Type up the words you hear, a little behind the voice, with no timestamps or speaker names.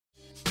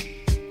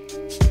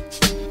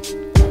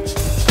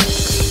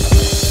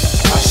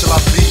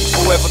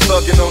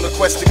thugging on a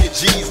quest to get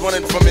G's,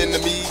 running from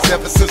enemies.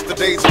 Ever since the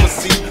days of the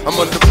sea, I'm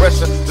under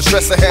pressure. The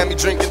stress had me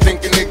drinking,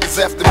 thinking niggas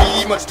after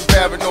me. Much too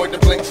paranoid to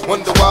blink.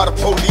 Wonder why the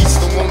police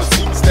don't wanna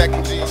see me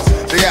stacking G's.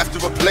 They after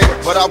a player,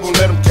 but I won't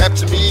let them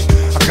capture me.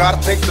 I gotta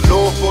thank the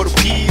Lord for the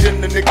weed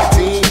and the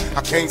nicotine.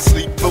 I can't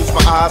sleep, close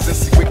my eyes and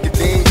see wicked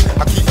things.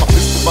 I keep my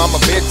pistol by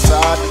my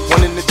bedside,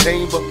 one in the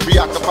chamber,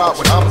 preoccupied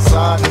with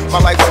homicide. My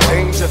life's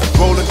in danger,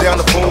 rolling down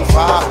the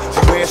 4-5.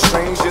 Beware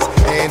strangers,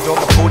 hand on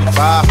the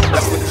 45.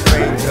 That's what the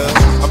rain does.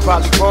 I'm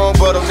probably wrong,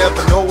 but I'll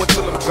never know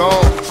until I'm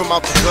gone. From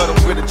out the gutter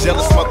where the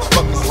jealous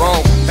motherfuckers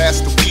wrong. Pass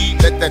the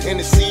weed, let that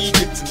Hennessy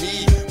get to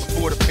me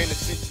before the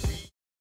penitentiary.